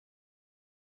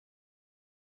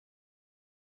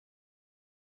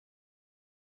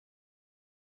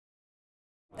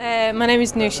My name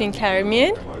is Noushin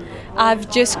Kariman.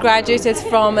 I've just graduated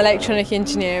from electronic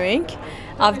engineering.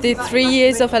 I've did 3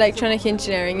 years of electronic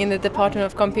engineering in the Department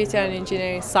of Computer and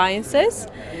Engineering Sciences.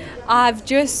 I've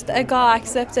just got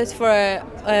accepted for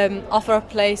an offer of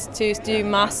place to do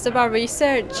master bar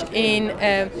research in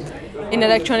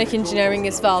electronic engineering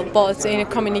as well, but in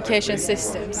communication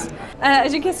systems.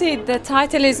 As you can see, the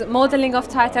title is Modeling of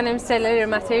Titanium Cellular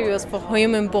Materials for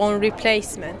Human Bone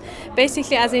Replacement.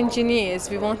 Basically, as engineers,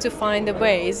 we want to find the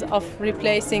ways of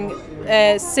replacing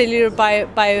cellular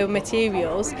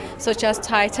biomaterials, such as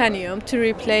titanium, to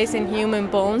replace in human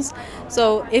bones.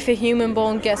 So if a human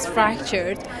bone gets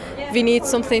fractured, we need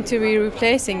something to be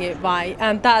replacing it by,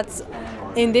 and that's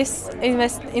in this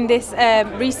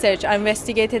research, I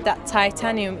investigated that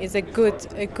titanium is a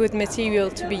good material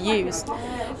to be used,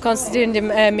 considering the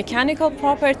mechanical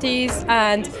properties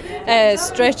and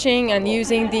stretching, and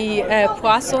using the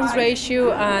Poisson's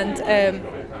ratio and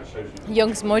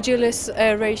Young's modulus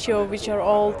ratio, which are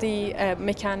all the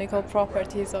mechanical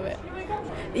properties of it.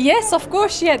 Yes, of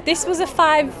course. Yeah, this was a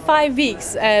five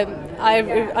weeks. I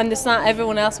understand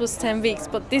everyone else was 10 weeks,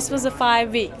 but this was a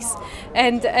 5 weeks,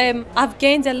 and I've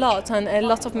gained a lot, and a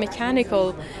lot of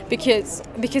mechanical, because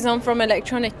I'm from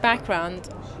electronic background,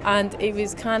 and it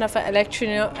was kind of an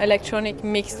electronic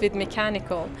mixed with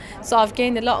mechanical. So I've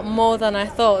gained a lot more than I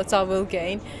thought I will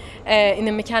gain in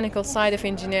the mechanical side of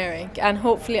engineering, and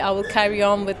hopefully I will carry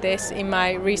on with this in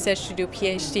my research to do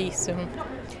PhD soon.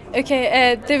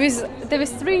 Okay, there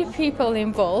was 3 people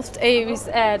involved. It was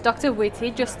Dr.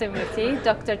 Justin Whitty,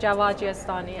 Dr. Jawad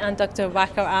Yazdani, and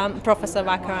Professor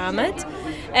Wakar Ahmed.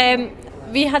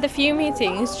 We had a few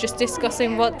meetings just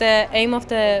discussing what the aim of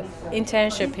the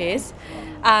internship is,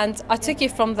 and I took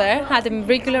it from there. Had a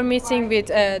regular meeting with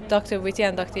Dr. Whitty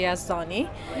and Dr. Yazdani,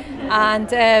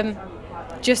 and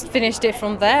just finished it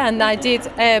from there. And I did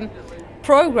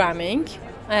programming.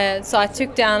 So I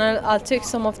took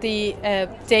some of the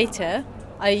data.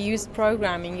 I used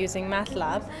programming using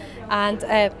MATLAB, and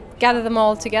gathered them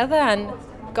all together and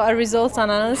got a results and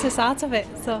analysis out of it.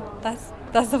 So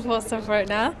that's the poster for it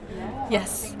now.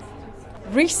 Yes,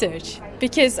 research,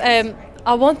 because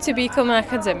I want to become an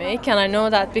academic, and I know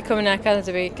that becoming an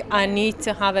academic I need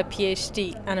to have a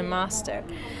PhD and a master.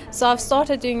 So I've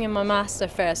started doing my master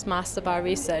first, master by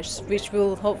research, which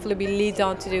will hopefully be lead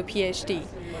on to do PhD.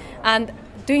 And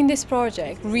doing this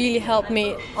project really helped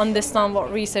me understand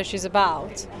what research is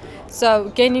about.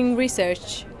 So gaining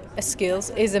research skills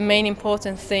is the main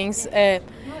important things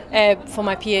for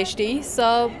my PhD.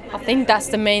 So I think that's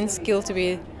the main skill to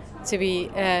be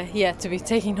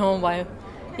taken home by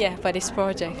this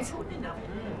project.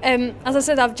 As I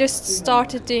said, I've just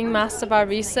started doing master by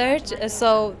research,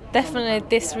 so definitely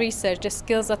this research, the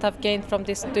skills that I've gained from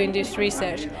doing this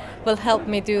research, will help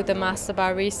me do the master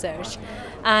by research.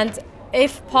 And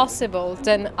if possible,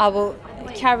 then I will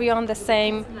carry on the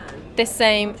same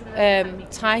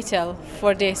title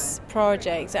for this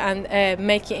project and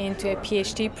make it into a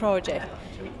PhD project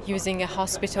using a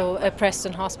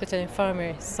Preston Hospital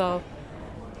infirmary. So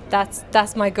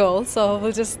that's my goal. So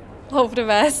we'll just hope the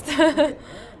best.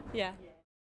 Yeah.